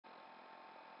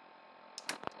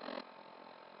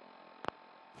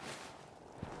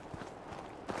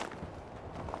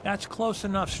That's close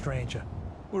enough, stranger.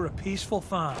 We're a peaceful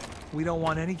farm. We don't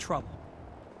want any trouble.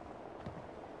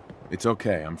 It's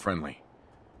okay, I'm friendly.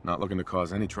 Not looking to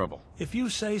cause any trouble. If you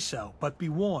say so, but be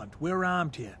warned, we're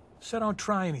armed here, so don't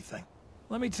try anything.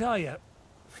 Let me tell you,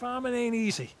 farming ain't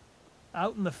easy.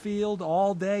 Out in the field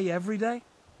all day, every day,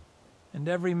 and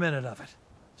every minute of it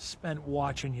spent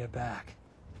watching your back.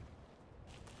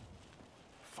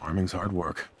 Farming's hard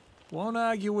work. Won't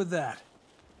argue with that.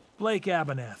 Blake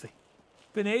Abernathy.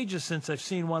 Been ages since I've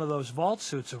seen one of those vault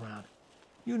suits around.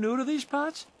 You new to these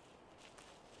parts?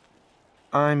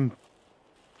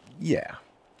 Yeah,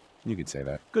 you could say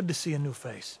that. Good to see a new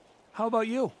face. How about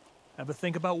you? Ever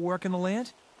think about working the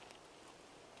land?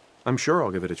 I'm sure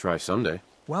I'll give it a try someday.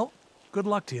 Well, good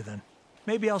luck to you then.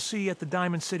 Maybe I'll see you at the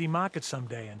Diamond City Market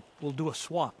someday and we'll do a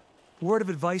swap. Word of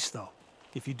advice though,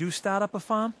 if you do start up a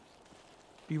farm,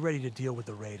 be ready to deal with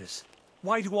the raiders.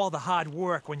 Why do all the hard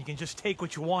work when you can just take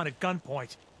what you want at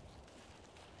gunpoint?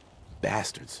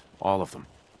 Bastards, all of them.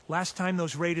 Last time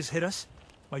those raiders hit us,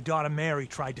 my daughter Mary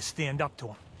tried to stand up to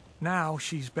them. Now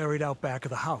she's buried out back of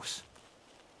the house.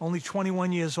 Only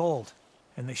 21 years old,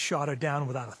 and they shot her down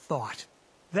without a thought.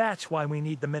 That's why we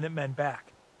need the Minutemen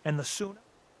back, and the sooner...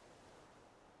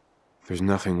 There's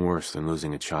nothing worse than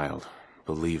losing a child.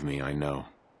 Believe me, I know.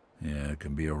 Yeah, it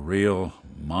can be a real,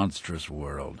 monstrous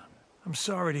world. I'm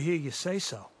sorry to hear you say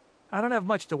so. I don't have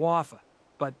much to offer,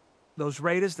 but those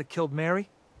raiders that killed Mary,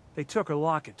 they took her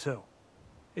locket too.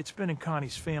 It's been in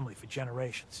Connie's family for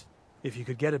generations. If you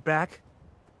could get it back,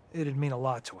 it'd mean a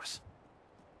lot to us.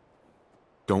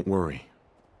 Don't worry.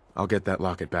 I'll get that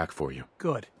locket back for you.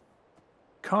 Good.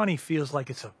 Connie feels like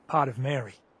it's a part of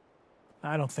Mary.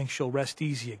 I don't think she'll rest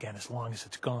easy again as long as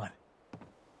it's gone.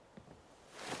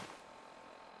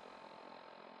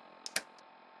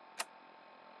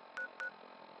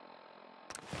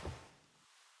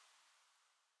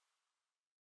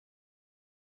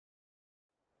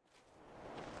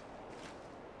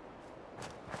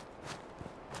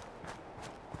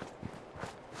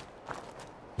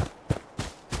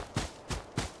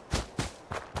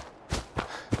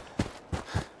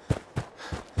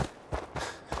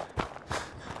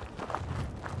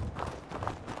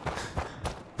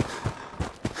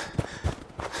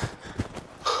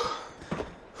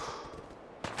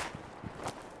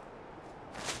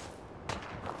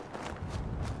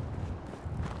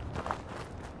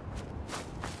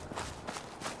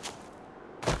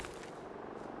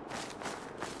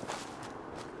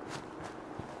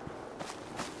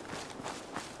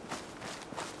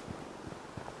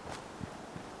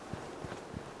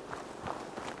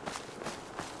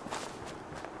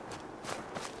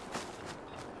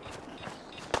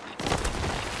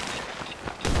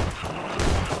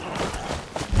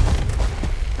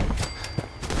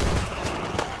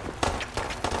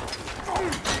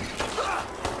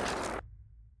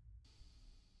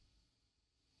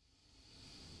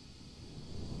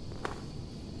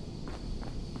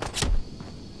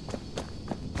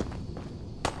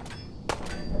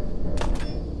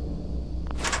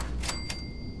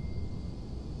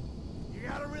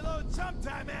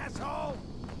 Sometime, asshole!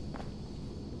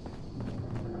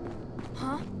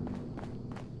 Huh?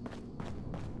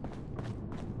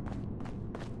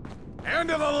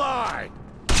 End of the line!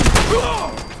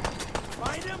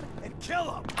 Find him and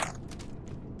kill him!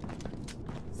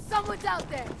 Someone's out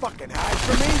there! Fucking hide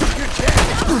from me? You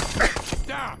can't!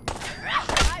 Down!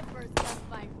 My first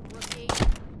gunfight, rookie.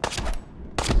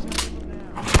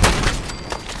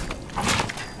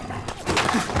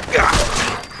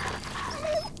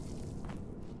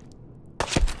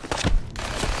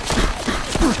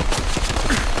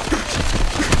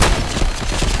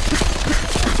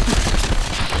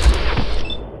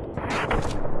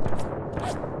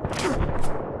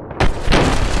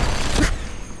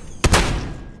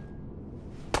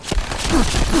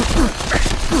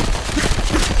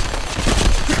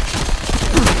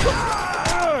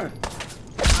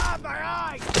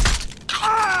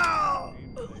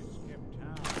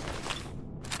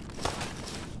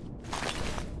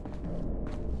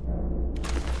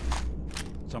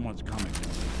 Someone's coming.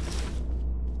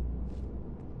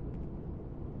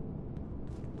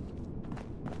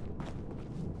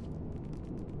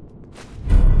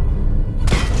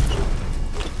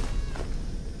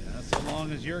 Yeah, so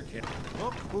long as you're kidding.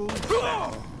 Look who's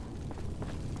there.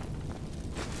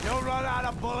 You'll run out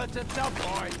of bullets at some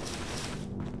point.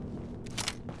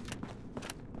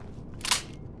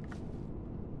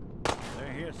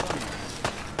 They're here somewhere.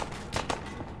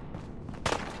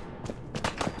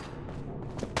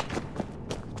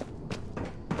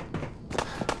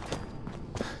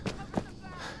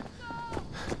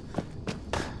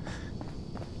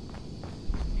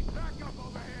 Back up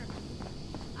over here.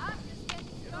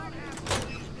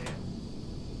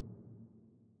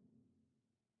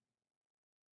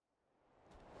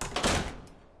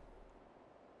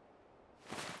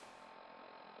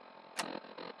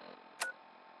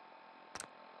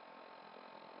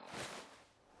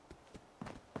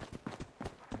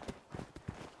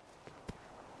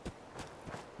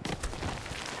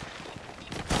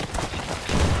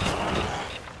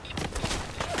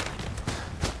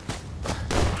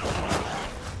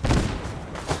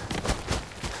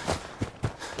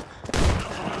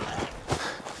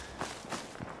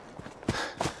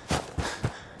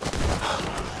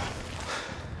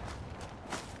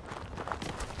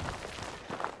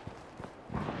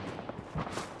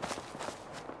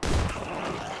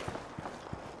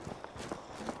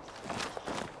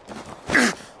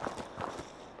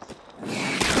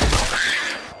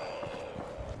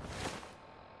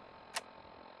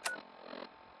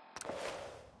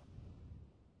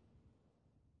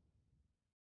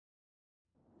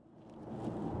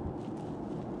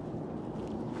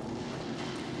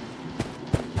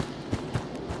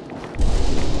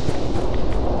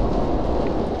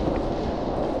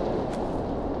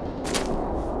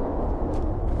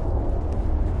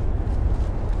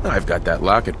 I've got that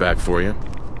locket back for you.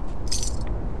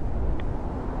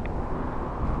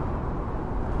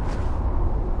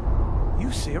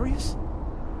 You serious?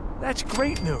 That's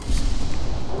great news.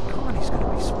 Connie's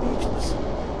gonna be speechless.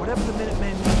 Whatever the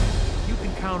Minutemen need, you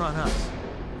can count on us.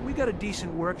 We got a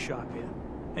decent workshop here,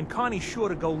 and Connie's sure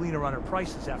to go leaner on her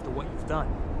prices after what you've done.